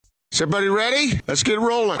Is everybody ready? Let's get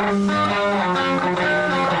rolling.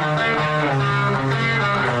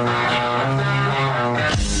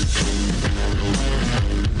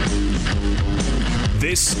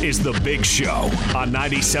 This is The Big Show on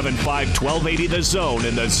 97.5 1280 The Zone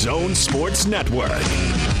and The Zone Sports Network.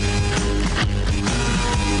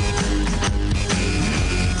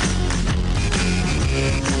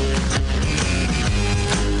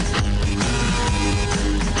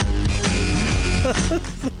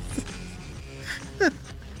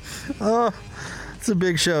 Oh, it's a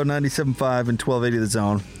Big Show, 97.5 and 1280 The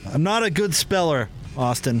Zone. I'm not a good speller,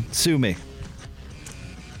 Austin. Sue me.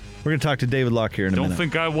 We're going to talk to David Locke here in a minute. Don't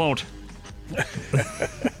think I won't.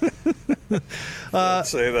 Don't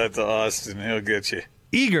say that to Austin. He'll get you.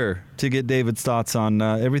 Eager to get David's thoughts on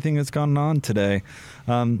everything that's gone on today.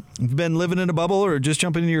 You've been living in a bubble or just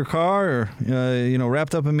jumping into your car or,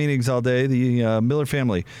 wrapped up in meetings all day. The Miller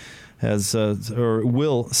family has or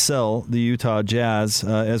will sell the Utah Jazz,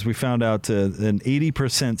 as we found out, an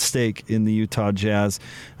 80% stake in the Utah Jazz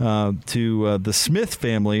to the Smith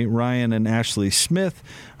family, Ryan and Ashley Smith.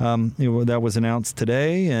 That was announced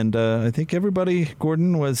today, and I think everybody,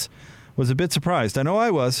 Gordon, was a bit surprised. I know I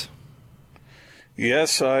was.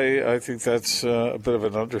 Yes, I think that's a bit of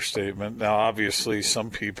an understatement. Now, obviously, some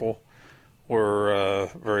people were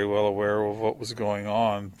very well aware of what was going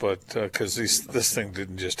on, but because this thing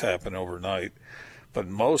didn't just happen overnight. But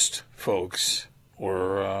most folks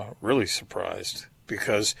were really surprised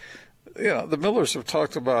because, the Millers have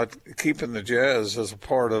talked about keeping the Jazz as a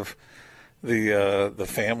part of the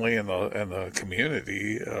family and the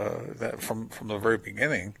community that from the very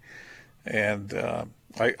beginning. And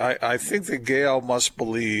I think that Gail must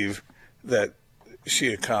believe that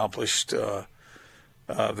she accomplished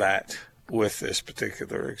that with this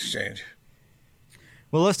particular exchange.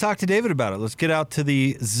 Well, let's talk to David about it. Let's get out to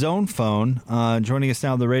the Zone phone. Joining us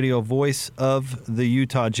now, the radio voice of the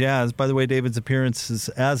Utah Jazz. By the way, David's appearance is,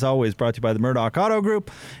 as always, brought to you by the Murdoch Auto Group.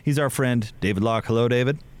 He's our friend, David Locke. Hello,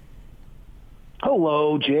 David.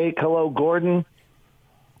 Hello, Jake. Hello, Gordon.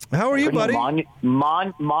 How are you, buddy?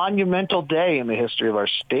 Monumental day in the history of our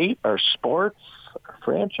state, our sports, our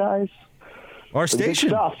franchise. Our station.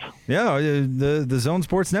 Big stuff. Yeah, the Zone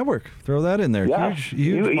Sports Network. Throw that in there. Yeah. Huge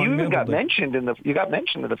you even got day. mentioned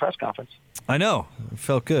at the press conference. I know. It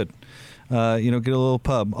felt good. Get a little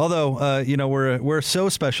pub. Although, we're so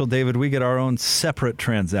special, David, we get our own separate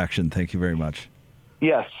transaction. Thank you very much.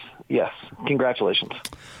 Yes. Congratulations.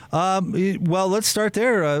 Well, let's start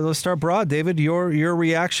there. Let's start broad, David. Your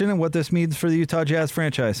reaction and what this means for the Utah Jazz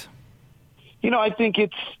franchise. I think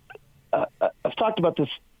it's I've talked about this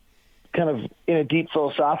kind of in a deep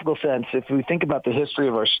philosophical sense. If we think about the history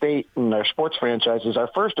of our state and our sports franchises, our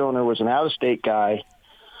first owner was an out-of-state guy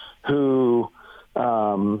who,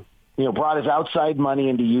 brought his outside money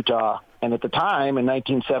into Utah. And at the time, in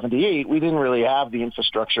 1978, we didn't really have the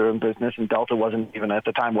infrastructure in business, and Delta wasn't even, at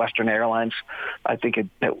the time, Western Airlines. I think it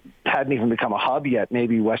hadn't even become a hub yet.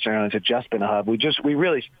 Maybe Western Airlines had just been a hub. We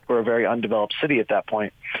really were a very undeveloped city at that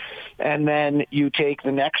point. And then you take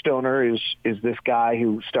the next owner is this guy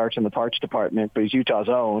who starts in the parts department, but he's Utah's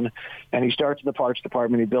own. And he starts in the parts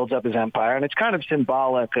department. He builds up his empire. And it's kind of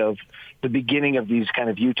symbolic of the beginning of these kind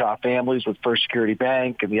of Utah families with First Security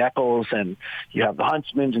Bank and the Eccles, and you have the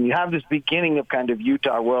Huntsmans, and you have this beginning of kind of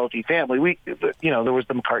Utah royalty family. There was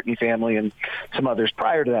the McCartney family and some others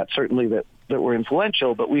prior to that, certainly that were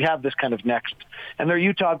influential. But we have this kind of next, and they're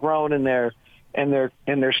Utah grown, and they're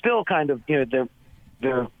still kind of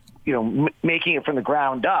they're making it from the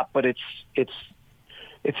ground up, but it's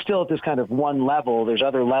still at this kind of one level. There's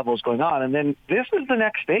other levels going on. And then this is the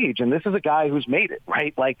next stage. And this is a guy who's made it,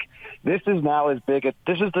 right? Like, this is now as big as,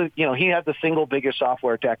 he had the single biggest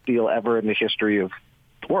software tech deal ever in the history of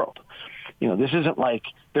the world. This isn't like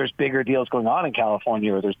there's bigger deals going on in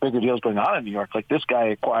California or there's bigger deals going on in New York. Like, this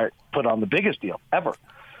guy put on the biggest deal ever.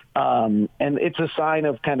 And it's a sign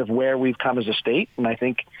of kind of where we've come as a state. And I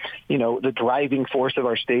think, the driving force of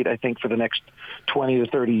our state, I think for the next 20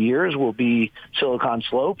 to 30 years will be Silicon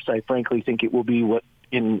Slopes. I frankly think it will be what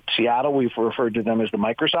in Seattle we've referred to them as the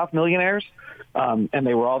Microsoft millionaires. And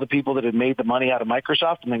they were all the people that had made the money out of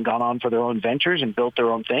Microsoft and then gone on for their own ventures and built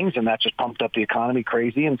their own things. And that just pumped up the economy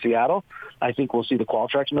crazy in Seattle. I think we'll see the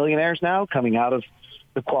Qualtrics millionaires now coming out of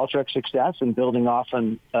the Qualtrics success and building off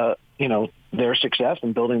on, their success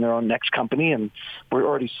and building their own next company. And we're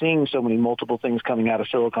already seeing so many multiple things coming out of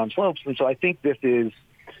Silicon Slopes. And so I think this is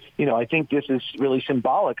really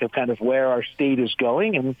symbolic of kind of where our state is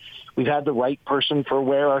going. And we've had the right person for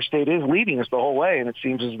where our state is leading us the whole way. And it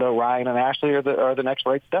seems as though Ryan and Ashley are the next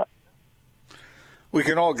right step. We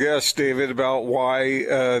can all guess, David, about why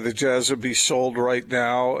the Jazz would be sold right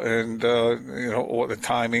now, and what the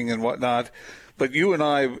timing and whatnot. But you and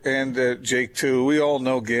I, and Jake too, we all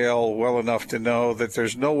know Gail well enough to know that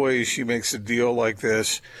there's no way she makes a deal like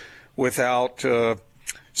this without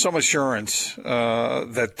some assurance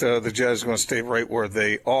that the Jazz are going to stay right where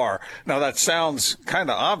they are. Now, that sounds kind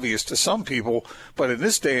of obvious to some people, but in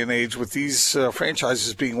this day and age, with these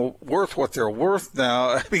franchises being worth what they're worth now,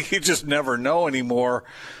 I mean, you just never know anymore.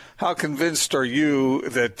 How convinced are you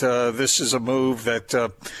that this is a move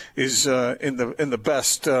that is in the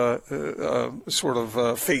best sort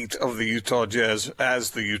of fate of the Utah Jazz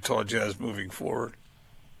as the Utah Jazz moving forward?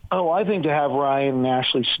 Oh, I think to have Ryan and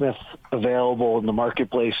Ashley Smith available in the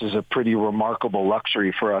marketplace is a pretty remarkable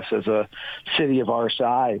luxury for us as a city of our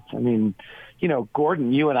size. I mean,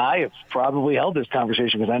 Gordon, you and I have probably held this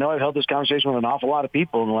conversation, because I know I've held this conversation with an awful lot of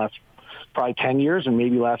people in the last probably 10 years and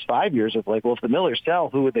maybe last 5 years of like, well, if the Millers sell,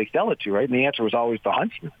 who would they sell it to, right? And the answer was always the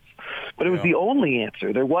Huntsmen. But it was the only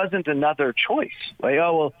answer. There wasn't another choice. Like,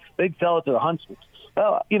 oh, well, they'd sell it to the Huntsmen.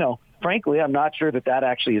 Well, frankly, I'm not sure that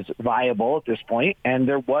actually is viable at this point, and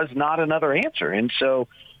there was not another answer. And so,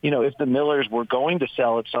 if the Millers were going to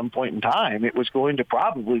sell at some point in time, it was going to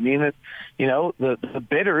probably mean that, the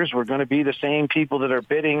bidders were going to be the same people that are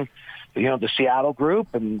bidding, the Seattle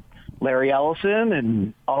group and Larry Ellison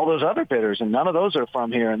and all those other bidders, and none of those are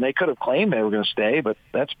from here. And they could have claimed they were going to stay, but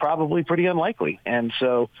that's probably pretty unlikely. And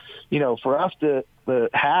so, for us to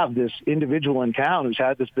have this individual in town who's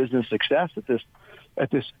had this business success at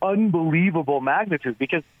this unbelievable magnitude,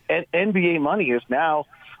 because NBA money is now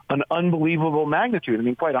an unbelievable magnitude. I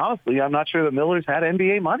mean, quite honestly, I'm not sure the Millers had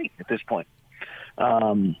NBA money at this point.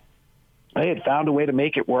 They had found a way to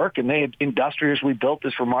make it work, and they had industriously built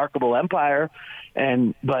this remarkable empire.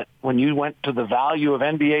 But when you went to the value of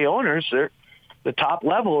NBA owners, the top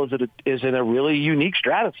level is in a really unique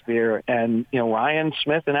stratosphere. And, Ryan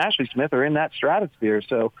Smith and Ashley Smith are in that stratosphere.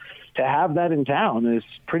 So to have that in town is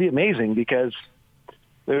pretty amazing, because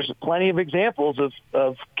there's plenty of examples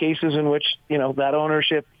of cases in which, that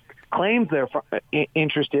ownership claims they're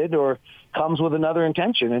interested or comes with another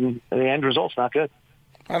intention, and the end result's not good.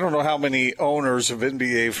 I don't know how many owners of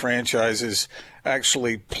NBA franchises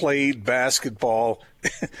actually played basketball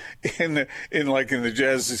in the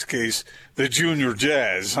Jazz's case, the junior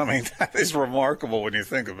Jazz. I mean, that is remarkable when you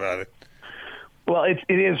think about it. Well, it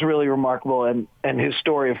is really remarkable, and his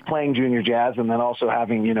story of playing junior Jazz and then also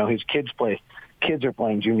having, his kids are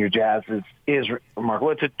playing junior Jazz is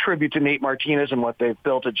remarkable. It's a tribute to Nate Martinez and what they've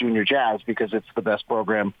built at junior Jazz, because it's the best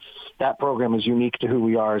program. That program is unique to who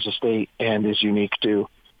we are as a state and is unique to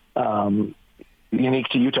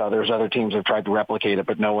Utah. There's other teams that have tried to replicate it,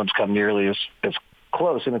 but no one's come nearly as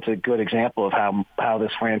close. And it's a good example of how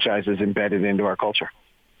this franchise is embedded into our culture.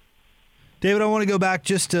 David, I want to go back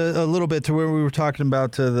just a little bit to where we were talking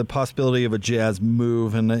about the possibility of a Jazz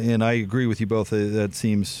move, and I agree with you both. That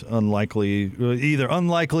seems unlikely, either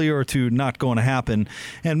unlikely or to not going to happen.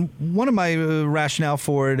 And one of my rationale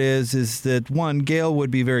for it is that, one, Gail would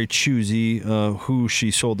be very choosy who she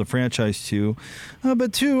sold the franchise to,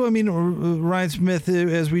 but two, I mean, Ryan Smith,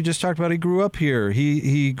 as we just talked about, he grew up here.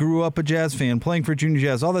 He grew up a Jazz fan, playing for Junior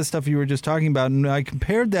Jazz, all that stuff you were just talking about, and I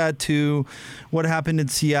compared that to what happened in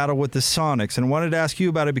Seattle with the Sonics. And I wanted to ask you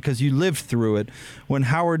about it because you lived through it. When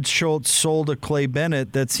Howard Schultz sold to Clay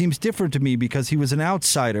Bennett, that seems different to me because he was an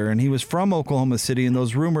outsider and he was from Oklahoma City, and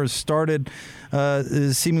those rumors started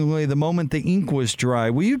seemingly the moment the ink was dry.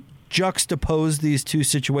 Will you juxtapose these two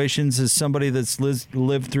situations as somebody that's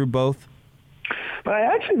lived through both? But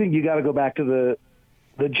I actually think you got to go back to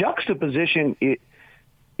the juxtaposition. It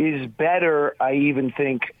is better, I even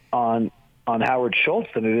think, on Howard Schultz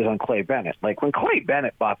than it is on Clay Bennett. Like when Clay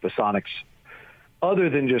Bennett bought the Sonics, other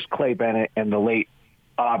than just Clay Bennett and the late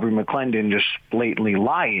Aubrey McClendon just blatantly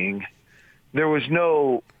lying, they were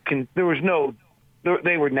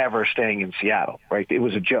never staying in Seattle, right? It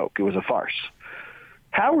was a joke. It was a farce.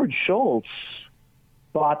 Howard Schultz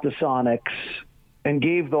bought the Sonics and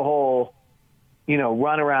gave the whole,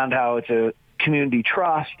 run around how it's a community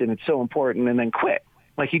trust and it's so important, and then quit.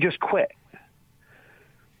 Like he just quit.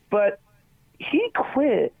 But he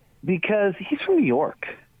quit because he's from New York.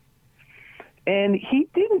 And he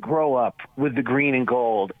didn't grow up with the green and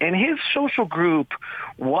gold. And his social group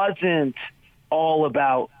wasn't all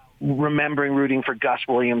about remembering rooting for Gus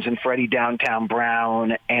Williams and Freddie Downtown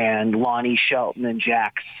Brown and Lonnie Shelton and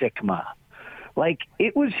Jack Sikma. Like,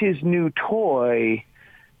 it was his new toy,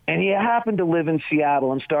 and he happened to live in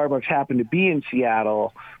Seattle, and Starbucks happened to be in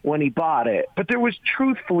Seattle when he bought it. But there was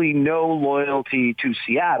truthfully no loyalty to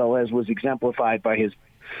Seattle, as was exemplified by his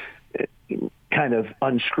kind of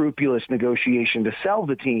unscrupulous negotiation to sell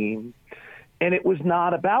the team. And it was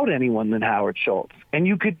not about anyone than Howard Schultz. And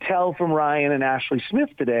you could tell from Ryan and Ashley Smith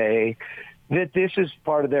today that this is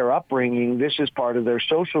part of their upbringing. This is part of their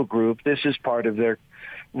social group. This is part of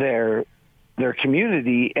their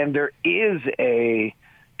community. And there is a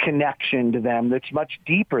connection to them that's much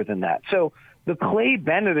deeper than that. So the Clay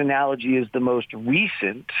Bennett analogy is the most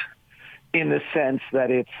recent in the sense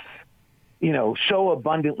that it's, so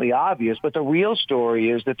abundantly obvious. But the real story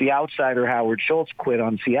is that the outsider Howard Schultz quit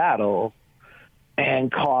on Seattle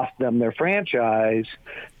and cost them their franchise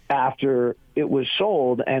after it was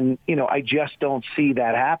sold. And, I just don't see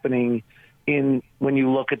that happening when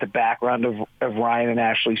you look at the background of Ryan and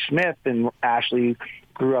Ashley Smith. And Ashley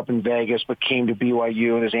grew up in Vegas but came to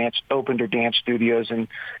BYU, and his aunt opened her dance studios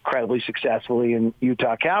incredibly successfully in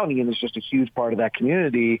Utah County, and is just a huge part of that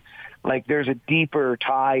community. Like, there's a deeper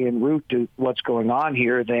tie and root to what's going on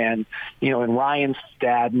here than, and Ryan's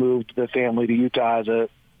dad moved the family to Utah as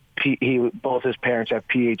both his parents have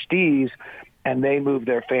PhDs, and they moved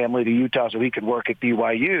their family to Utah so he could work at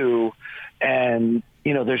BYU. And,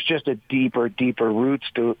 there's just a deeper roots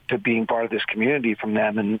to being part of this community from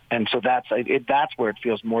them. And so that's where it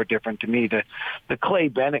feels more different to me. The Clay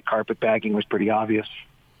Bennett carpetbagging was pretty obvious.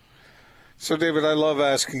 So, David, I love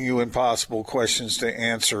asking you impossible questions to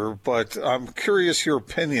answer, but I'm curious your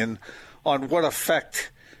opinion on what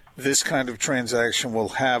effect this kind of transaction will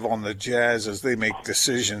have on the Jazz as they make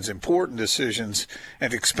decisions, important decisions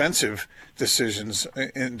and expensive decisions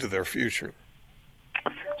into their future.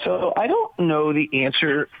 So I don't know the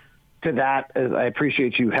answer to that. I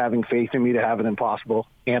appreciate you having faith in me to have an impossible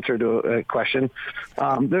answer to a question.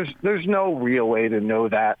 There's no real way to know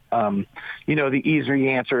that. The easy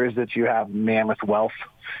answer is that you have mammoth wealth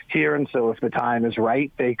here, and so if the time is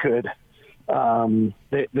right, they could,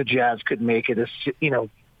 the Jazz could make it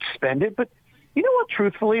spend it. But you know what,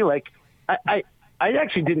 truthfully, I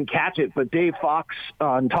actually didn't catch it, but Dave Fox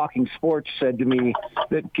on Talking Sports said to me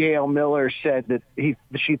that Gail Miller said that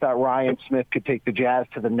she thought Ryan Smith could take the Jazz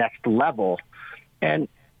to the next level. And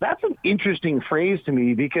that's an interesting phrase to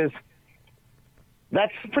me, because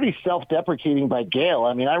that's pretty self-deprecating by Gail.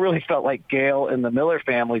 I mean, I really felt like Gail and the Miller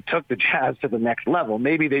family took the Jazz to the next level.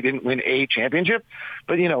 Maybe they didn't win a championship,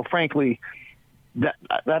 but, frankly,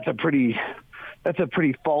 that's a pretty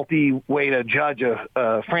faulty way to judge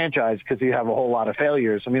a franchise, because you have a whole lot of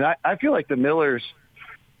failures. I mean, I feel like the Millers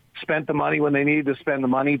spent the money when they needed to spend the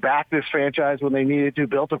money, backed this franchise when they needed to,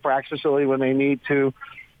 built a practice facility when they need to.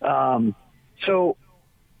 I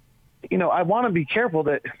want to be careful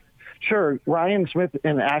that, sure, Ryan Smith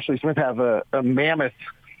and Ashley Smith have a mammoth,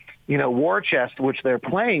 war chest, which they're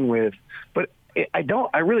playing with, but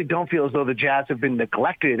I really don't feel as though the Jazz have been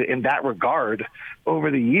neglected in that regard over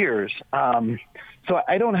the years. So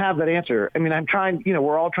I don't have that answer. I mean, I'm trying,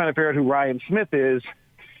 we're all trying to figure out who Ryan Smith is.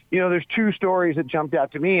 There's two stories that jumped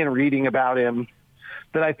out to me in reading about him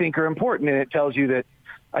that I think are important. And it tells you that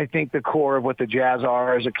I think the core of what the Jazz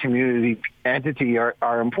are as a community entity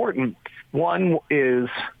are important. One is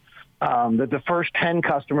that the first 10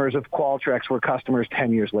 customers of Qualtrics were customers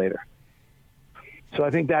 10 years later. So I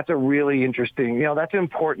think that's a really interesting, that's an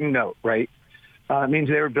important note, right? It means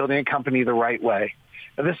they were building a company the right way.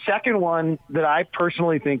 The second one that I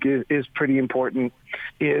personally think is pretty important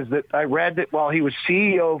is that I read that while he was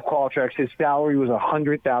CEO of Qualtrics, his salary was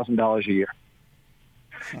 $100,000 a year.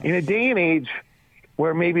 In a day and age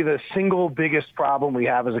where maybe the single biggest problem we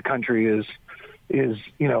have as a country is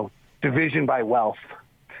division by wealth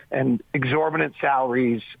and exorbitant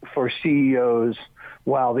salaries for CEOs,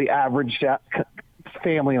 while the average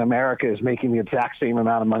family in America is making the exact same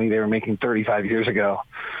amount of money they were making 35 years ago,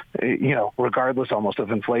 regardless almost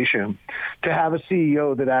of inflation. To have a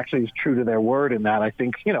CEO that actually is true to their word in that, I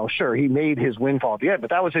think, sure, he made his windfall at the end, but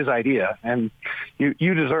that was his idea, and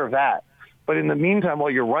you deserve that. But in the meantime, while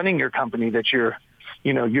you're running your company, that you're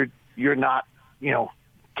not,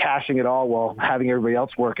 cashing it all while having everybody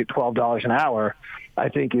else work at $12 an hour, I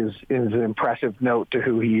think is an impressive note to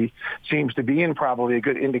who he seems to be, and probably a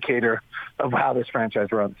good indicator of how this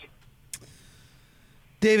franchise runs.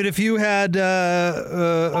 David, if you had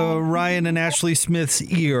Ryan and Ashley Smith's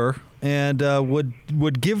ear and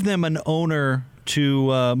would give them an owner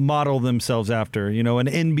to model themselves after, an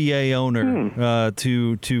NBA owner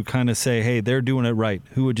to kind of say, hey, they're doing it right,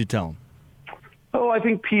 who would you tell them? Oh, I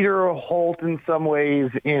think Peter Holt in some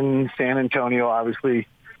ways in San Antonio obviously,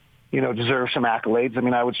 deserves some accolades. I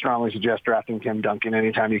mean, I would strongly suggest drafting Tim Duncan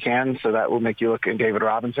anytime you can, so that will make you look at David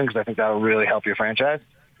Robinson, because I think that will really help your franchise.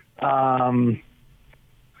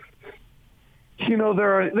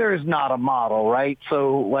 there is not a model, right?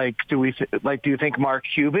 So, do you think Mark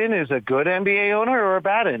Cuban is a good NBA owner or a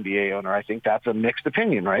bad NBA owner? I think that's a mixed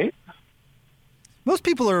opinion, right? Most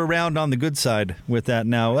people are around on the good side with that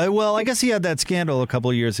now. Well, I guess he had that scandal a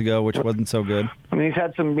couple of years ago, which wasn't so good. I mean, he's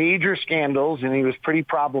had some major scandals, and he was pretty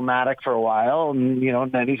problematic for a while, and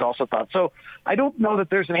then he's also thought. So I don't know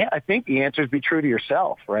that there's I think the answer is be true to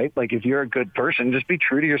yourself, right? Like, if you're a good person, just be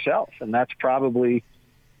true to yourself, and that's probably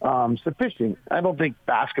sufficient. I don't think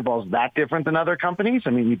basketball is that different than other companies.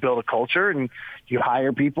 I mean, you build a culture, and you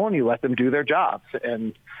hire people, and you let them do their jobs,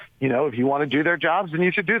 and if you want to do their jobs, then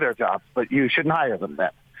you should do their jobs, but you shouldn't hire them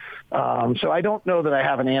then. So I don't know that I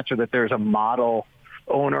have an answer that there's a model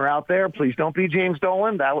owner out there. Please don't be James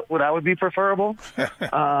Dolan. That would be preferable.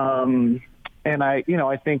 And I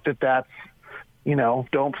think that's,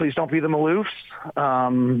 please don't be the Maloofs.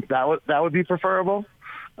 That would be preferable.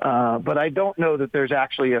 But I don't know that there's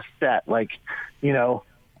actually a set, I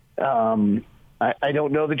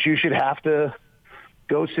don't know that you should have to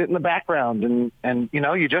go sit in the background and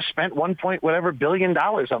you just spent $1 billion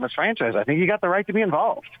on this franchise. I think you got the right to be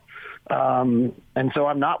involved. And so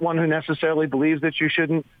I'm not one who necessarily believes that you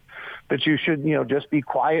should just be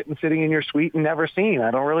quiet and sitting in your suite and never seen.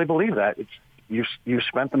 I don't really believe that. You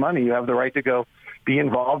spent the money. You have the right to go be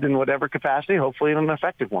involved in whatever capacity, hopefully in an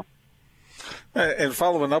effective one. And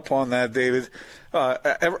following up on that, David,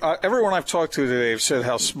 everyone I've talked to today have said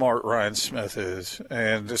how smart Ryan Smith is.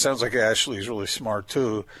 And it sounds like Ashley's really smart,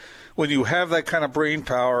 too. When you have that kind of brain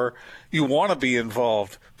power, you want to be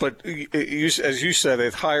involved. But as you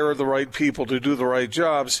said, hire the right people to do the right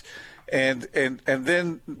jobs and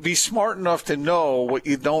then be smart enough to know what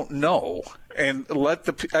you don't know and let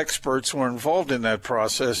the experts who are involved in that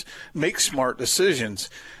process make smart decisions.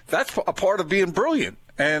 That's a part of being brilliant.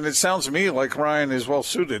 And it sounds to me like Ryan is well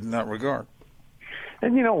suited in that regard.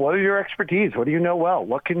 And, what are your expertise? What do you know well?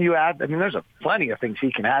 What can you add? I mean, there's plenty of things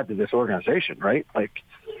he can add to this organization, right? He's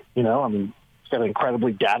got an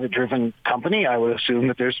incredibly data-driven company. I would assume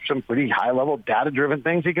that there's some pretty high-level data-driven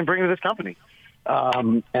things he can bring to this company.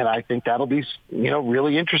 And I think that'll be,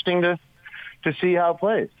 really interesting to see how it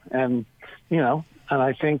plays. And, and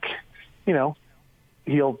I think, he's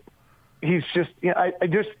just,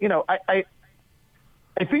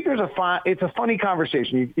 I think it's a funny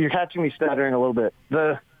conversation. You're catching me stuttering a little bit.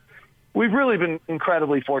 We've really been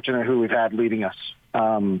incredibly fortunate who we've had leading us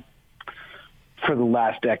for the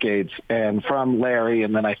last decades, and from Larry,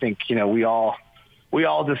 and then I think we all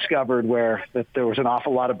discovered that there was an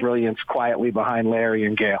awful lot of brilliance quietly behind Larry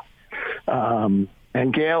and Gail. And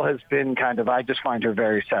Gail has been I just find her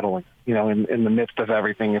very settling. In the midst of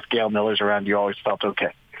everything, if Gail Miller's around, you always felt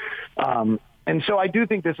okay. And so I do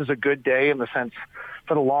think this is a good day in the sense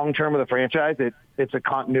for the long term of the franchise. It's a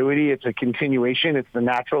continuity. It's a continuation. It's the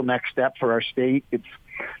natural next step for our state.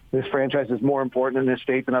 This franchise is more important in this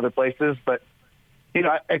state than other places. But,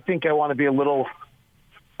 I think I want to be a little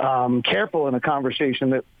careful in a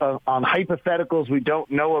conversation that on hypotheticals we don't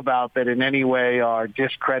know about that in any way are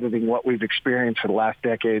discrediting what we've experienced for the last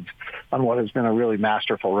decades on what has been a really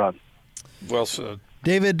masterful run. Well said.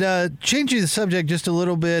 David, changing the subject just a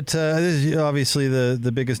little bit, this is obviously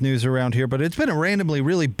the biggest news around here, but it's been a randomly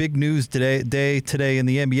really big news day today in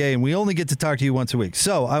the NBA, and we only get to talk to you once a week.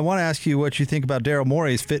 So I want to ask you what you think about Daryl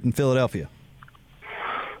Morey's fit in Philadelphia.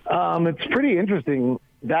 It's pretty interesting.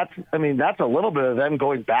 That's a little bit of them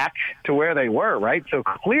going back to where they were, right? So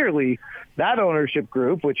clearly that ownership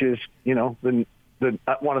group, which is, the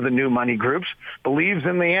one of the new money groups, believes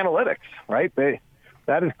in the analytics, right?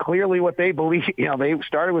 That is clearly what they believe. They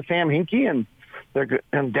started with Sam Hinkie, and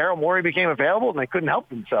Daryl Morey became available, and they couldn't help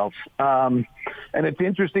themselves. And it's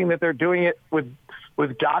interesting that they're doing it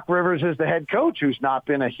with Doc Rivers as the head coach, who's not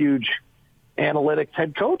been a huge analytics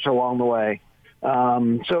head coach along the way.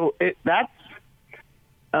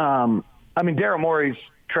 Daryl Morey's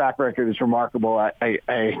track record is remarkable. I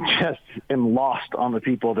just am lost on the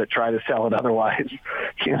people that try to sell it otherwise.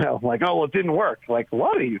 It didn't work.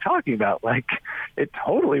 What are you talking about? It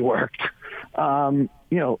totally worked. Again,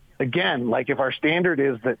 if our standard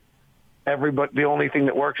is that the only thing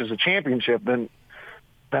that works is a championship, then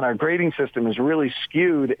our grading system is really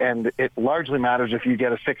skewed, and it largely matters if you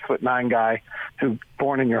get a 6'9" guy who's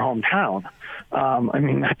born in your hometown.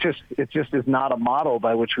 It just is not a model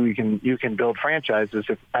by which you can build franchises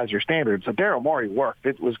as your standard. So Daryl Morey worked.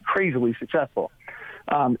 It was crazily successful.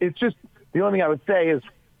 It's just the only thing I would say is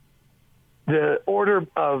the order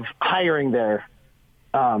of hiring there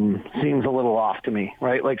seems a little off to me,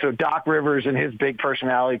 right? So Doc Rivers and his big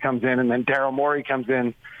personality comes in, and then Daryl Morey comes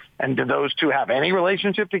in And do those two have any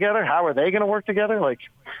relationship together? How are they going to work together?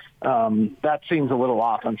 That seems a little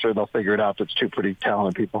off. I'm sure they'll figure it out. That's two pretty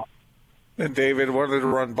talented people. And David, wanted to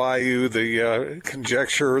run by you the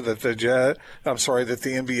conjecture that the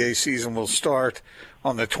NBA season will start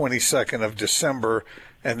on the 22nd of December,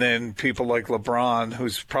 and then people like LeBron,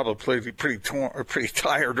 who's probably pretty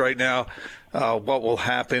tired right now, what will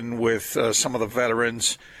happen with some of the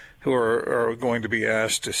veterans who are going to be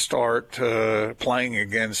asked to start playing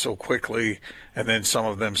again so quickly, and then some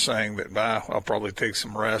of them saying that, I'll probably take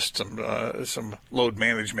some rest, some load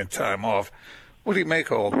management time off. What do you make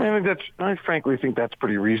of all that? I frankly think that's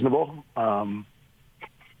pretty reasonable.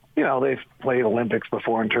 They've played Olympics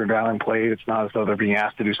before and turned around and played. It's not as though they're being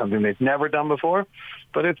asked to do something they've never done before,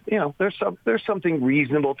 but it's there's something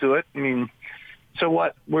reasonable to it. I mean, so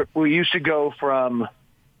what we used to go from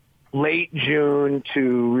late June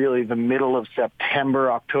to really the middle of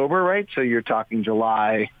September, October, right? So you're talking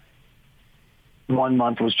July. 1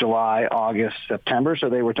 month was July, August, September. So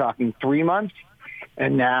they were talking 3 months.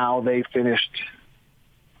 And now they finished,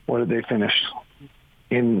 what did they finish?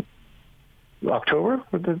 In October?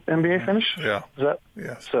 Would the NBA finish? Yeah. Is that?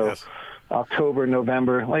 Yes. So yes. October,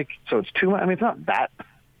 November, so it's 2 months. I mean, it's not that.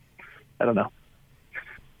 I don't know.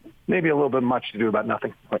 Maybe a little bit much to do about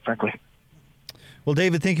nothing, quite frankly. Well,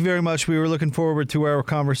 David, thank you very much. We were looking forward to our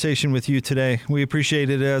conversation with you today. We appreciate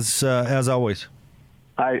it as always.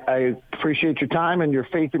 I appreciate your time and your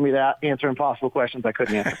faith in me to answer impossible questions I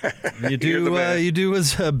couldn't answer. You do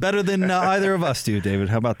as better than either of us do, David.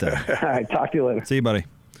 How about that? All right, talk to you later. See you, buddy.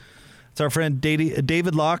 It's our friend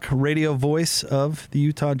David Locke, radio voice of the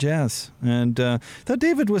Utah Jazz. And thought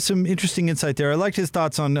David was some interesting insight there. I liked his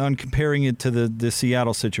thoughts on comparing it to the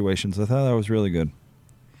Seattle situations. I thought that was really good.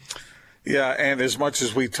 Yeah, and as much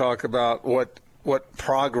as we talk about what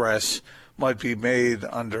progress might be made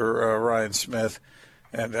under Ryan Smith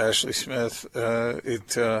and Ashley Smith,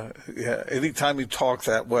 anytime you talk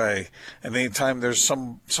that way, and anytime there's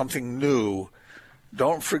something new,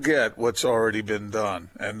 don't forget what's already been done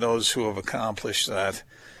and those who have accomplished that.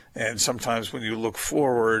 And sometimes when you look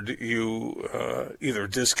forward, you either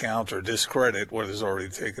discount or discredit what has already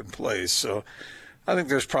taken place. So I think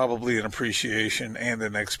there's probably an appreciation and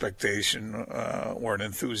an expectation or an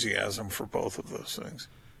enthusiasm for both of those things.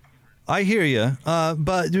 I hear you,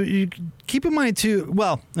 but you keep in mind too.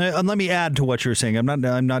 Well, let me add to what you're saying.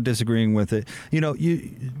 I'm not disagreeing with it.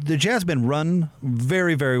 The Jazz have been run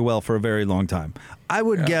very, very well for a very long time. I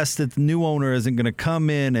would guess that the new owner isn't going to come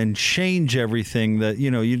in and change everything. That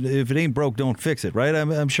if it ain't broke, don't fix it. Right?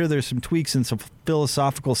 I'm sure there's some tweaks and some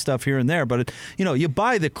philosophical stuff here and there. But you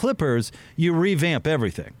buy the Clippers, you revamp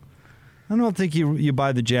everything. I don't think you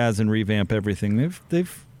buy the Jazz and revamp everything.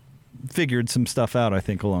 They've figured some stuff out, I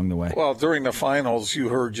think, along the way. Well, during the finals, you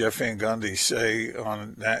heard Jeff Van Gundy say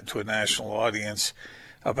to a national audience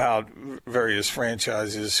about various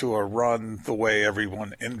franchises who are run the way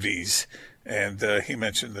everyone envies, and he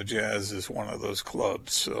mentioned the Jazz as one of those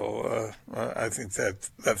clubs. So I think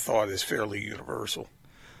that thought is fairly universal.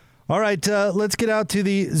 All right, let's get out to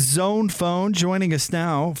the Zone phone. Joining us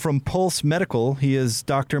now from Pulse Medical, he is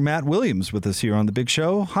Dr. Matt Williams with us here on The Big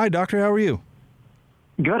Show. Hi, doctor. How are you?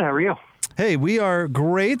 Good. How are you? Hey, we are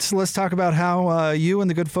great. Let's talk about how you and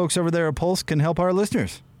the good folks over there at Pulse can help our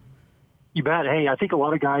listeners. You bet. Hey, I think a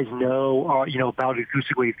lot of guys know, about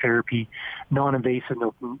acoustic wave therapy, non-invasive,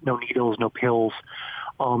 no needles, no pills.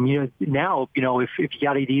 Now, if you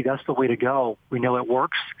got AD, that's the way to go. We know it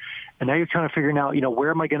works. And now you're kind of figuring out,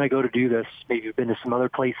 where am I going to go to do this? Maybe you've been to some other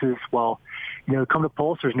places. Well, come to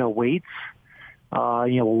Pulse. There's no waits.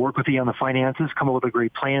 We'll work with you on the finances, come up with a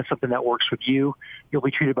great plan, something that works with you. You'll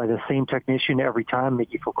be treated by the same technician every time,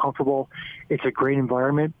 make you feel comfortable. It's a great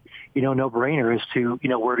environment. No-brainer as to,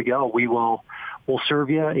 where to go. We'll serve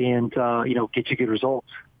you and, get you good results.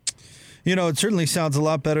 It certainly sounds a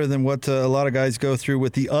lot better than what a lot of guys go through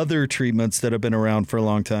with the other treatments that have been around for a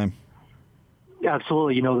long time. Yeah,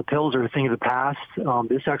 absolutely. The pills are a thing of the past.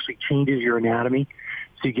 This actually changes your anatomy,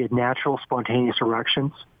 so you get natural, spontaneous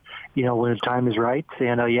erections. When the time is right.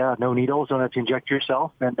 And, no needles. Don't have to inject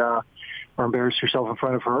yourself and or embarrass yourself in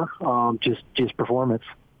front of her. Just performance.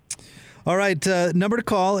 All right. Number to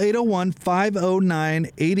call,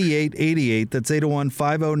 801-509-8888. That's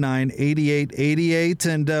 801-509-8888.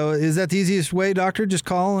 And is that the easiest way, doctor? Just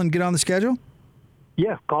call and get on the schedule?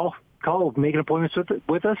 Yeah, call, make an appointment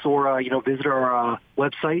with us or, visit our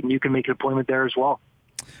website, and you can make an appointment there as well.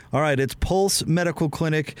 All right, it's Pulse Medical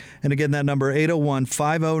Clinic. And again, that number,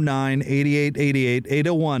 801-509-8888,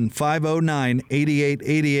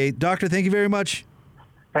 801-509-8888. Doctor, thank you very much.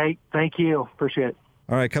 Hey, thank you. Appreciate it.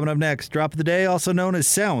 All right, coming up next, Drop of the Day, also known as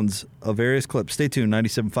Sounds of Various Clips. Stay tuned,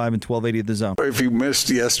 97.5 and 1280 The Zone. If you missed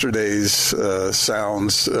yesterday's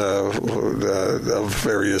sounds of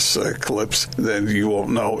various clips, then you won't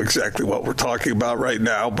know exactly what we're talking about right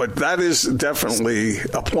now. But that is definitely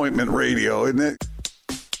appointment radio, isn't it?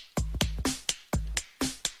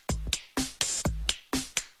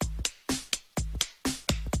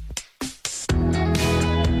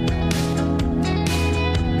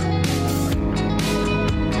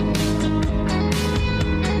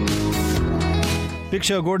 Big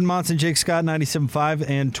Show, Gordon Monson, Jake Scott, 97.5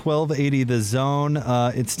 and 1280 The Zone.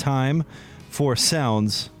 It's time for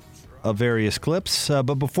Sounds of Various Clips.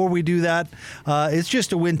 But before we do that, it's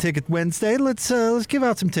just a Win Ticket Wednesday. Let's give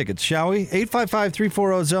out some tickets, shall we?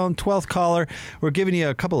 855-340-ZONE, 12th caller. We're giving you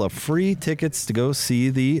a couple of free tickets to go see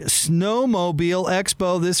the Snowmobile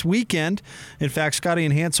Expo this weekend. In fact, Scotty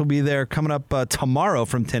and Hans will be there coming up tomorrow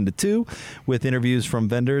from 10 to 2 with interviews from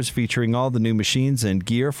vendors featuring all the new machines and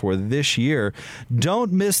gear for this year.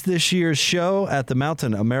 Don't miss this year's show at the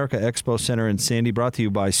Mountain America Expo Center in Sandy, brought to you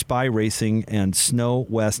by Spy Racing and Snow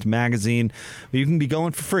West Magazine. You can be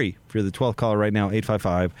going for free if you're the 12th caller right now,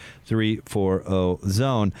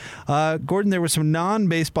 855-340-ZONE. Gordon, there was some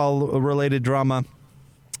non-baseball related drama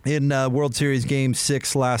in World Series Game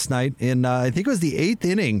 6 last night. In I think it was the 8th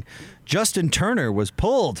inning, Justin Turner was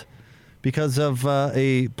pulled because of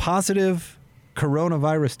a positive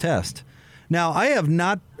coronavirus test. Now, I have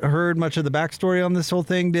not heard much of the backstory on this whole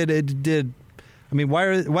thing.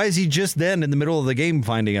 Why is he just then in the middle of the game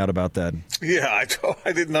finding out about that? Yeah,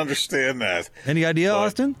 I didn't understand that. Any idea,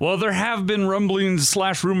 Austin? Well, there have been rumblings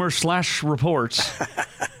 / rumors / reports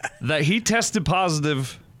that he tested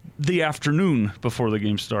positive the afternoon before the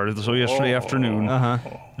game started. So yesterday afternoon,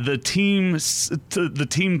 the team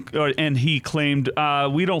and he claimed,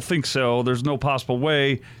 we don't think so. There's no possible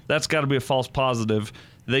way. That's got to be a false positive.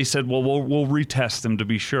 They said, well, we'll retest him to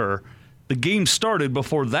be sure. The game started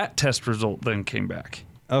before that test result then came back.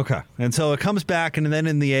 Okay. And so it comes back, and then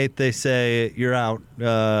in the 8th, they say, you're out.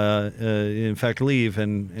 In fact, leave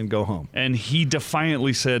and go home. And he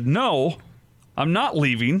defiantly said, no, I'm not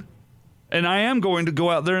leaving, and I am going to go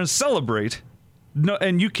out there and celebrate. No,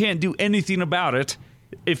 and you can't do anything about it.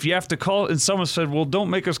 If you have to call, and someone said, well, don't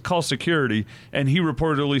make us call security. And he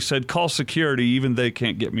reportedly said, call security, even they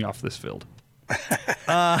can't get me off this field.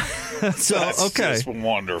 That's just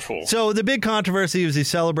wonderful. So the big controversy was he's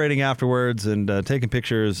celebrating afterwards and taking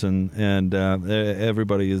pictures, and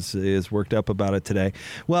everybody is worked up about it today.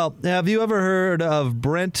 Well, have you ever heard of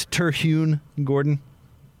Brent Terhune, Gordon?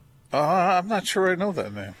 I'm not sure I know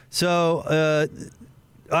that name. So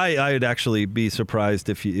I'd actually be surprised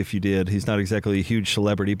if you did. He's not exactly a huge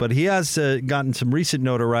celebrity, but he has gotten some recent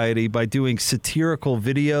notoriety by doing satirical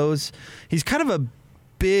videos. He's kind of a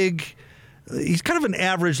big... He's kind of an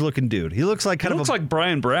average-looking dude. He looks like like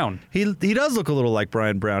Brian Brown. He does look a little like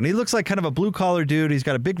Brian Brown. He looks like kind of a blue-collar dude. He's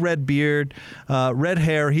got a big red beard, red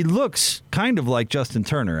hair. He looks kind of like Justin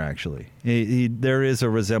Turner, actually. There is a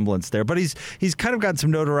resemblance there. But he's kind of gotten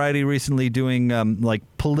some notoriety recently doing like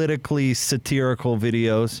politically satirical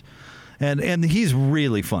videos. And he's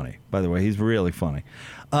really funny, by the way. He's really funny.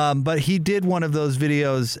 But he did one of those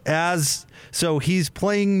videos so he's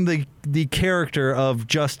playing the character of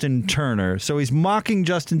Justin Turner. So he's mocking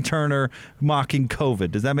Justin Turner, mocking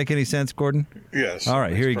COVID. Does that make any sense, Gordon? Yes. All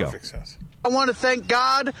right, here you go. Sense. I want to thank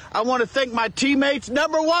God. I want to thank my teammates.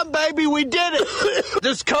 Number one, baby, we did it.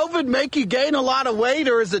 Does COVID make you gain a lot of weight,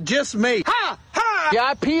 or is it just me? Ha! Ha! Yeah,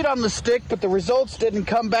 I peed on the stick, but the results didn't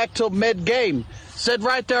come back till mid-game. Said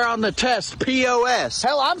right there on the test, POS.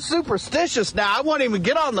 Hell, I'm superstitious now. I won't even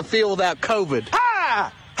get on the field without COVID.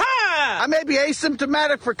 Ha! Ha! I may be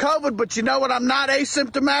asymptomatic for COVID, but you know what I'm not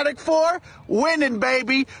asymptomatic for? Winning,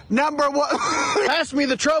 baby. Number one. Pass me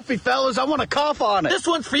the trophy, fellas. I want to cough on it. This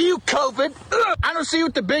one's for you, COVID. I don't see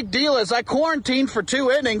what the big deal is. I quarantined for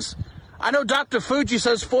 2 innings. I know Dr. Fuji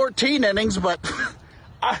says 14 innings, but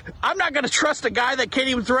I'm not going to trust a guy that can't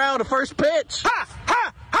even throw out a first pitch. Ha!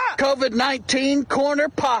 Ha! Ha! COVID-19 corner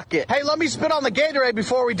pocket. Hey, let me spit on the Gatorade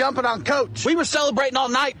before we dump it on Coach. We were celebrating all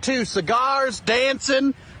night, too. Cigars,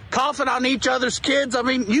 dancing, coughing on each other's kids. I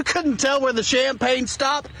mean, you couldn't tell where the champagne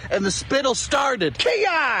stopped and the spittle started. Ki!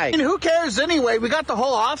 And who cares anyway? We got the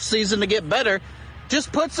whole off season to get better.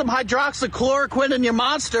 Just put some hydroxychloroquine in your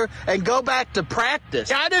monster and go back to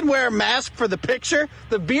practice. I didn't wear a mask for the picture.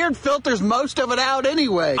 The beard filters most of it out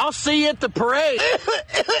anyway. I'll see you at the parade.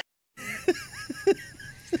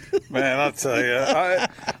 Man, I'll tell you,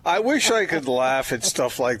 I wish I could laugh at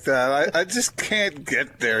stuff like that. I just can't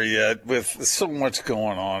get there yet with so much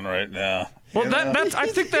going on right now. Well, I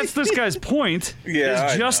think that's this guy's point.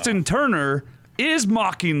 Yeah, is Justin Turner is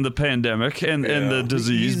mocking the pandemic and the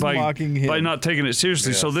disease He's by mocking him. by not taking it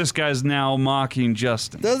seriously. So this guy's now mocking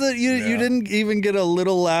Justin. Doesn't you didn't even get a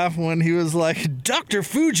little laugh when he was like, Dr.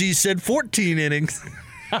 Fuji said 14 innings.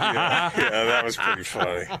 Yeah, that was pretty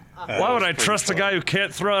funny. Why would I trust a guy who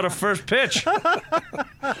can't throw out a first pitch?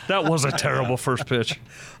 That was a terrible first pitch.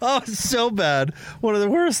 Oh, so bad. One of the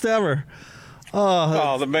worst ever.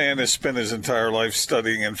 Oh, the man has spent his entire life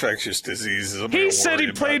studying infectious diseases. He said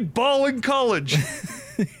he played ball in college.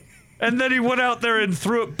 And then he went out there and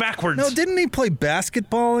threw it backwards. No, didn't he play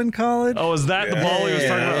basketball in college? Oh, is that the ball he was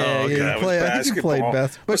talking about? Oh, okay. I think he played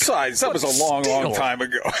basketball. Besides, that was a long time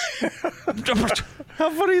ago. How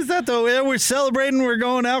funny is that, though? Yeah, we're celebrating. We're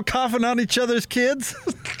going out coughing on each other's kids.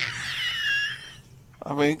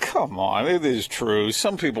 I mean, come on. It is true.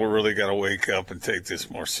 Some people really got to wake up and take this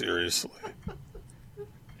more seriously.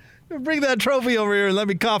 Bring that trophy over here and let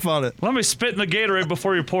me cough on it. Let me spit in the Gatorade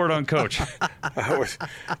before you pour it on Coach.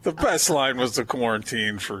 The best line was the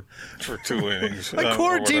quarantine for 2 innings. I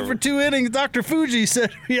quarantined for 2 innings. Dr. Fuji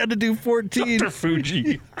said we had to do 14. Dr.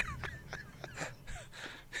 Fuji.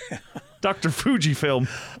 Dr. Fuji film.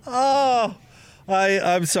 Oh,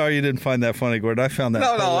 I'm sorry you didn't find that funny, Gordon. I found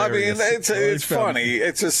that hilarious. I mean, it's funny.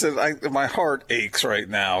 It's just that my heart aches right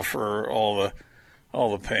now for all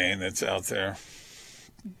the pain that's out there.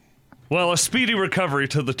 Well, a speedy recovery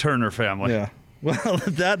to the Turner family. Yeah. Well,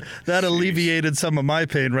 that alleviated some of my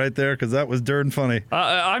pain right there because that was darn funny.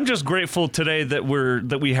 I'm just grateful today that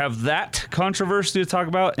we have that controversy to talk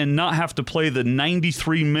about and not have to play the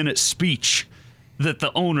 93-minute speech that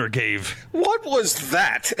the owner gave. What was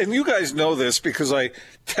that? And you guys know this because I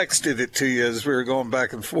texted it to you as we were going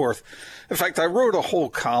back and forth. In fact, I wrote a whole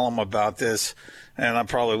column about this, and I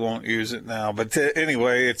probably won't use it now. But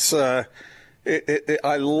anyway, it's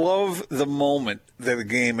I love the moment that a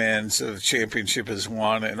game ends, the championship is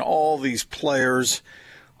won, and all these players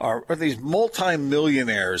are these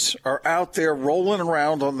multimillionaires are out there rolling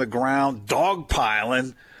around on the ground,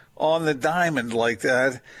 dogpiling on the diamond like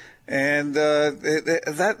that. And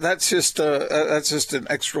that's just an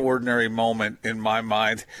extraordinary moment in my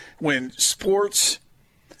mind when sports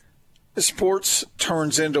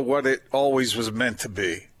turns into what it always was meant to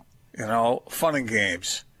be, fun and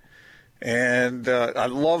games. And I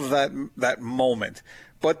love that moment.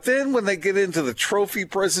 But then when they get into the trophy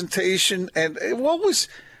presentation, and what's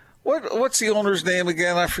the owner's name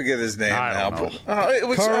again? I forget his name now. Know.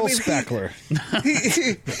 But, Carl Spackler.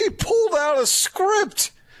 He pulled out a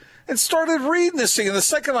script and started reading this thing. And the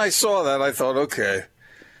second I saw that, I thought, okay,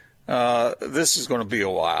 this is going to be a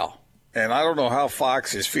while. And I don't know how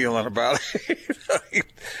Fox is feeling about it.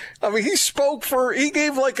 I mean, he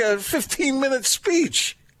gave like a 15-minute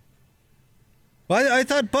speech. Well, I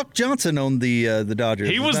thought Buck Johnson owned the Dodgers.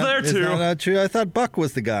 He was there, too. Is that true? I thought Buck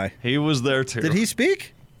was the guy. He was there, too. Did he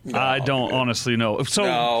speak? No, I don't honestly know.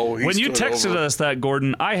 So when you texted us that,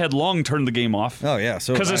 Gordon, I had long turned the game off. Oh, yeah.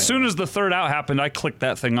 Because as soon as the third out happened, I clicked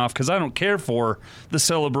that thing off because I don't care for the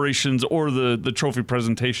celebrations or the trophy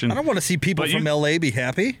presentation. I don't want to see people from L.A. be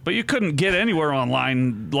happy. But you couldn't get anywhere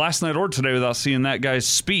online last night or today without seeing that guy's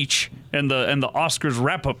speech and the Oscars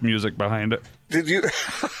wrap-up music behind it.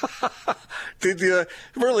 Did you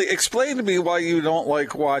really explain to me why you don't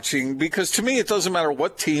like watching? Because to me, it doesn't matter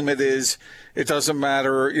what team it is. It doesn't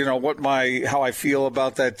matter, how I feel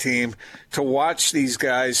about that team. To watch these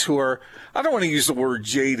guys who are, I don't want to use the word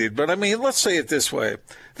jaded, but I mean, let's say it this way: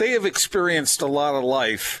 they have experienced a lot of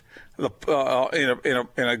life in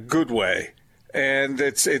a good way, and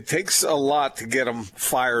it takes a lot to get them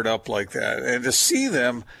fired up like that, and to see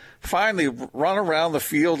them finally run around the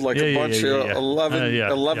field like a bunch of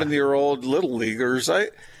 11-year-old little leaguers. I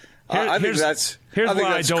think that's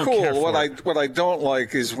cool. What I don't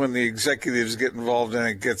like is when the executives get involved and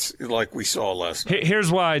it gets like we saw last night.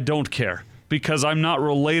 Here's why I don't care. Because I'm not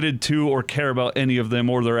related to or care about any of them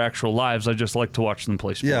or their actual lives. I just like to watch them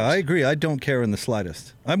play sports. Yeah, I agree. I don't care in the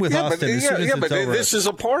slightest. I'm with Austin. But this is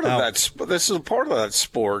a part of that. This is a part of that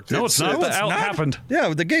sport. No, it's not. The out happened.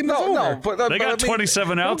 Yeah, the game is over. No, but they got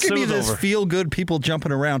 27 outs. Don't give me this feel-good people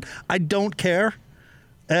jumping around. I don't care.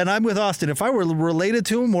 And I'm with Austin. If I were related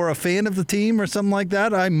to him or a fan of the team or something like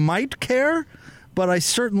that, I might care. But I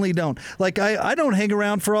certainly don't. Like, I don't hang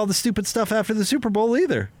around for all the stupid stuff after the Super Bowl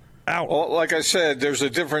either. Well, like I said, there's a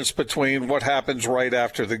difference between what happens right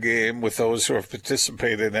after the game with those who have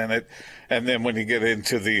participated in it, and then when you get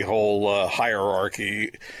into the whole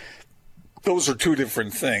hierarchy. Those are two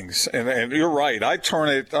different things. And you're right. I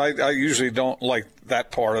usually don't like that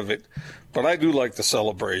part of it, but I do like the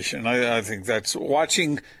celebration. I think that's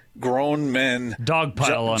watching grown men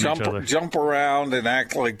dogpile on each other, jump around and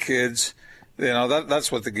act like kids.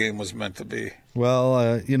 That's what the game was meant to be.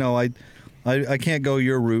 Well, I can't go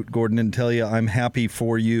your route, Gordon, and tell you I'm happy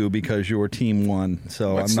for you because your team won.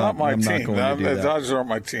 So It's I'm not my I'm team. not going to do The that. Dodgers aren't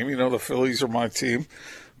my team. The Phillies are my team.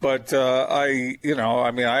 But it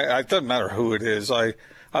doesn't matter who it is. I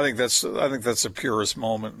think that's the purest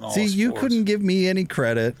moment in all See, you sports. couldn't give me any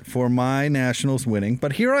credit for my Nationals winning,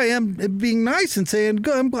 but here I am being nice and saying,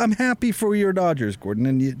 "Good, I'm happy for your Dodgers, Gordon,"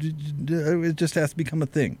 and it just has to become a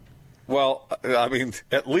thing. Well,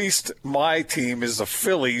 at least my team is the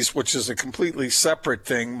Phillies, which is a completely separate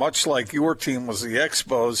thing, much like your team was the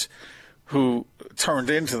Expos, who turned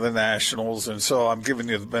into the Nationals, and so I'm giving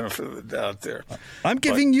you the benefit of the doubt there. I'm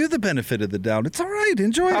giving you the benefit of the doubt. It's all right.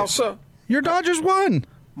 Enjoy it. How so? Your Dodgers won.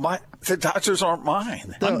 The Dodgers aren't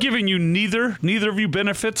mine. I'm giving you neither of you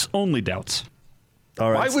benefits, only doubts. All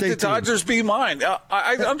right, Why would the Dodgers be mine?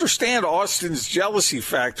 I understand Austin's jealousy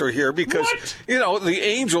factor here because the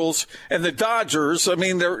Angels and the Dodgers.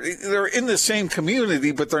 They're in the same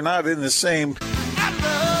community, but they're not in the same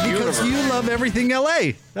universe. Because you love everything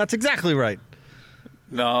LA. That's exactly right.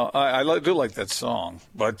 No, I do like that song,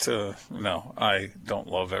 but no, I don't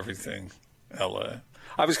love everything LA.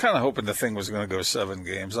 I was kind of hoping the thing was going to go 7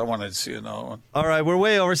 games. I wanted to see another one. All right, we're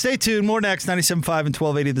way over. Stay tuned. More next. 97.5 and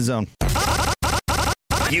 1280 The Zone.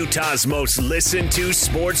 Utah's most listened to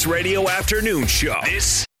sports radio afternoon show.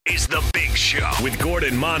 This is The Big Show with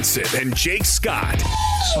Gordon Monson and Jake Scott.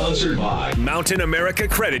 Sponsored by Mountain America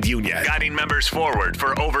Credit Union, guiding members forward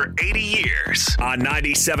for over 80 years. On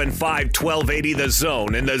 97.5 1280 The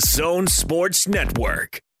Zone and The Zone Sports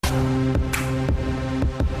Network.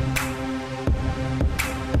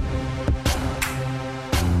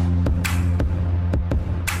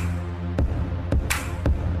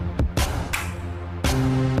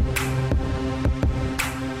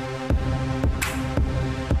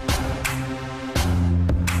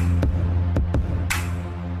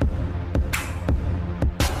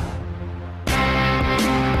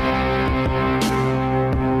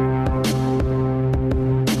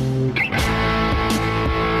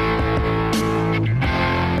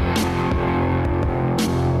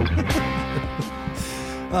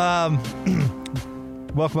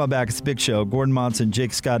 Welcome back. It's the Big Show. Gordon Monson,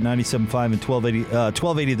 Jake Scott, 97.5 and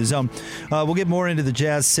 1280 The Zone. We'll get more into the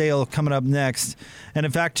Jazz sale coming up next. And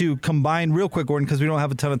in fact, to combine real quick, Gordon, because we don't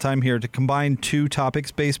have a ton of time here, to combine two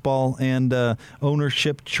topics, baseball and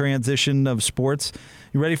ownership transition of sports.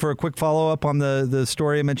 You ready for a quick follow-up on the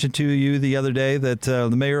story I mentioned to you the other day that the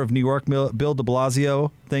mayor of New York, Bill de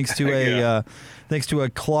Blasio, thanks to a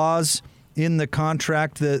clause in the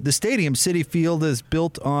contract, the stadium, Citi Field, is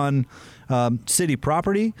built on city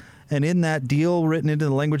property, and in that deal, written into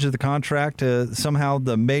the language of the contract, somehow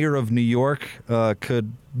the mayor of New York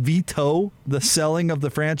could veto the selling of the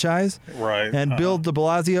franchise. Right. And Bill de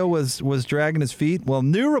Blasio was dragging his feet. Well,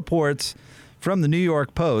 new reports from the New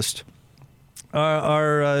York Post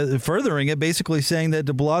are furthering it, basically saying that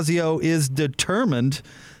de Blasio is determined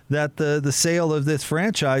that the sale of this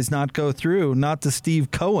franchise not go through, not to Steve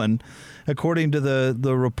Cohen. According to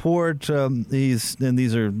the report, these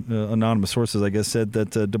are anonymous sources, I guess, said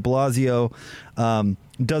that de Blasio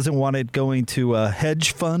doesn't want it going to a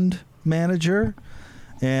hedge fund manager.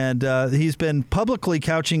 And he's been publicly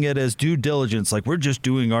couching it as due diligence, like we're just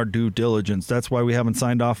doing our due diligence. That's why we haven't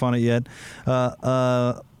signed off on it yet.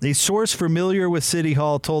 A source familiar with City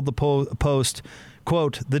Hall told the Post,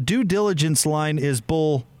 quote, "The due diligence line is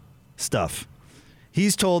bull stuff."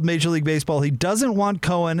 He's told Major League Baseball he doesn't want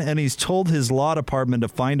Cohen, and he's told his law department to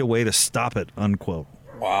find a way to stop it, unquote.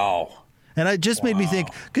 Wow. And it just made me think,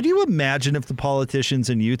 could you imagine if the politicians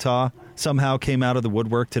in Utah somehow came out of the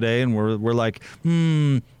woodwork today and were like,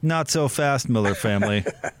 not so fast, Miller family.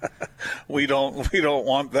 We don't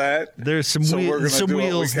want that. There's some do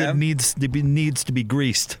wheels that needs to be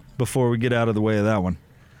greased before we get out of the way of that one.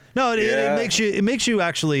 No, it makes you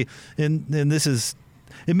actually, and this is,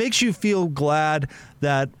 it makes you feel glad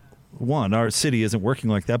that, one, our city isn't working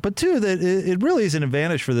like that, but two, that it really is an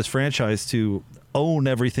advantage for this franchise to own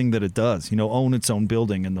everything that it does, own its own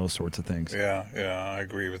building and those sorts of things. Yeah, I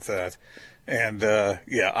agree with that. And,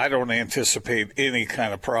 I don't anticipate any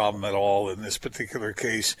kind of problem at all in this particular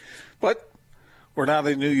case. But we're not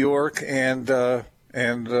in New York, and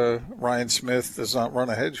Ryan Smith does not run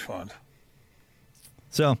a hedge fund.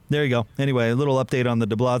 So there you go. Anyway, a little update on the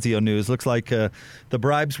de Blasio news. Looks like the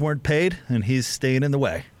bribes weren't paid, and he's staying in the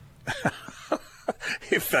way.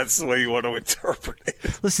 If that's the way you want to interpret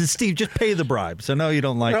it. Listen, Steve, just pay the bribes. I know you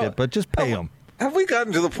don't like it, but just pay them. Have we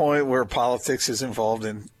gotten to the point where politics is involved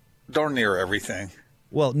in darn near everything?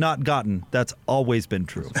 Well, not gotten. That's always been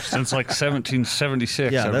true. Since like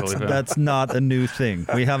 1776. Yeah, that's not a new thing.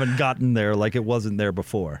 We haven't gotten there like it wasn't there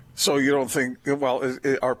before. So you don't think, well,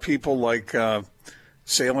 are people like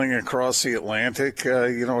sailing across the Atlantic,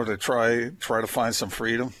 to try to find some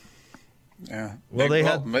freedom? Yeah.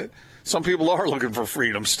 Well, some people are looking for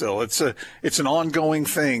freedom still. It's an ongoing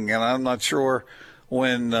thing, and I'm not sure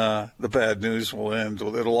when the bad news will end.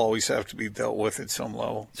 It'll always have to be dealt with at some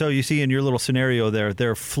level. So you see in your little scenario there,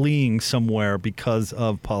 they're fleeing somewhere because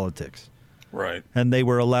of politics. Right. And they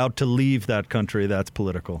were allowed to leave that country. That's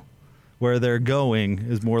political. Where they're going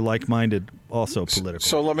is more like-minded, also political.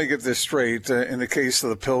 So let me get this straight. In the case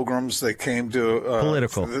of the Pilgrims, they came to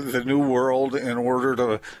political. The New World in order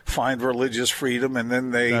to find religious freedom, and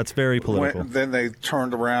then that's very political. Then they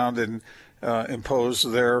turned around and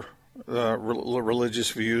imposed their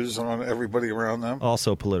religious views on everybody around them.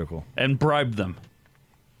 Also political. And bribed them.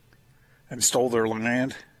 And stole their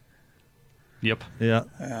land. Yep. Yeah.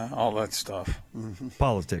 All that stuff. Mm-hmm.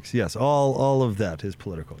 Politics, yes. All of that is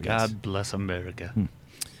political. Yes. God bless America.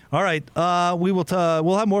 All right.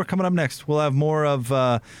 We'll have more coming up next. We'll have more of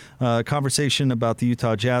conversation about the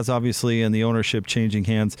Utah Jazz, obviously, and the ownership changing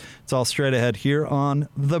hands. It's all straight ahead here on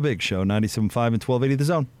The Big Show, 97.5 and 1280 The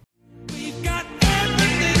Zone. We've got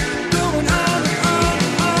everything going on.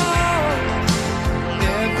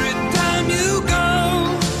 Every time you go.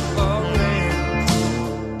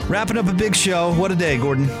 Wrapping up a big show. What a day,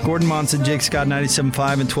 Gordon. Gordon Monson, Jake Scott, 97.5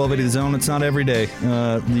 and 1280 The Zone. It's not every day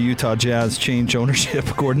the Utah Jazz change ownership,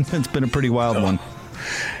 Gordon. It's been a pretty wild one.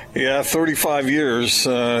 Yeah, 35 years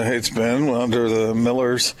it's been under the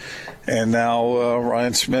Millers, and now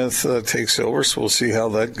Ryan Smith takes over, so we'll see how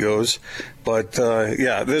that goes. But,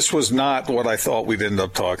 this was not what I thought we'd end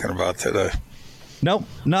up talking about today. Nope,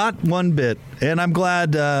 not one bit. And I'm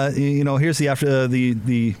glad, here's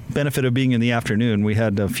the benefit of being in the afternoon. We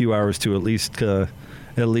had a few hours to at least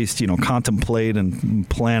contemplate and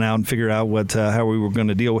plan out and figure out how we were going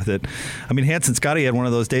to deal with it. I mean, Hans and Scotty had one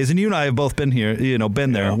of those days, and you and I have both been here,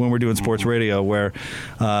 been there when we're doing sports radio, where,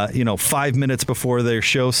 5 minutes before their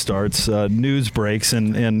show starts, news breaks,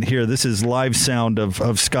 and here, this is live sound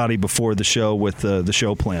of Scotty before the show with the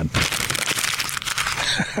show plan.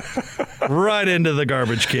 Right into the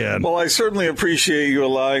garbage can. Well, I certainly appreciate you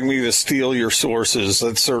allowing me to steal your sources.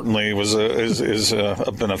 That certainly is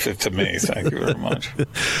a benefit to me. Thank you very much.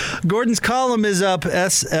 Gordon's column is up,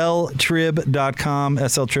 sltrib.com.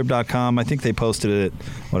 I think they posted it,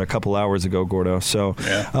 a couple hours ago, Gordo. So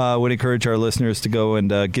I would encourage our listeners to go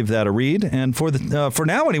and give that a read. And for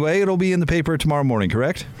now, anyway, it'll be in the paper tomorrow morning,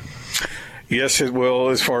 correct? Yes, it will,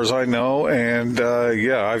 as far as I know. And,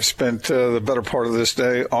 I've spent the better part of this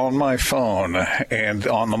day on my phone and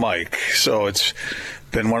on the mic. So it's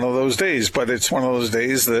been one of those days, but it's one of those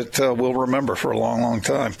days that we'll remember for a long, long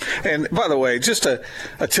time. And, by the way, just a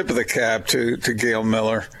tip of the cap to Gail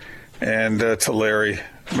Miller and to Larry.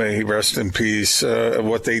 May he rest in peace.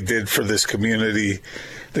 What they did for this community.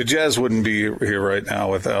 The Jazz wouldn't be here right now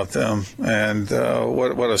without them. And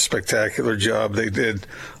what a spectacular job they did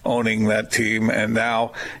owning that team. And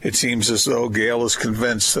now it seems as though Gail is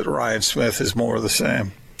convinced that Ryan Smith is more of the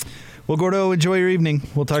same. Well, Gordo, enjoy your evening.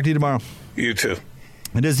 We'll talk to you tomorrow. You too.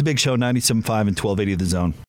 It is The Big Show, 97.5 and 1280 The Zone.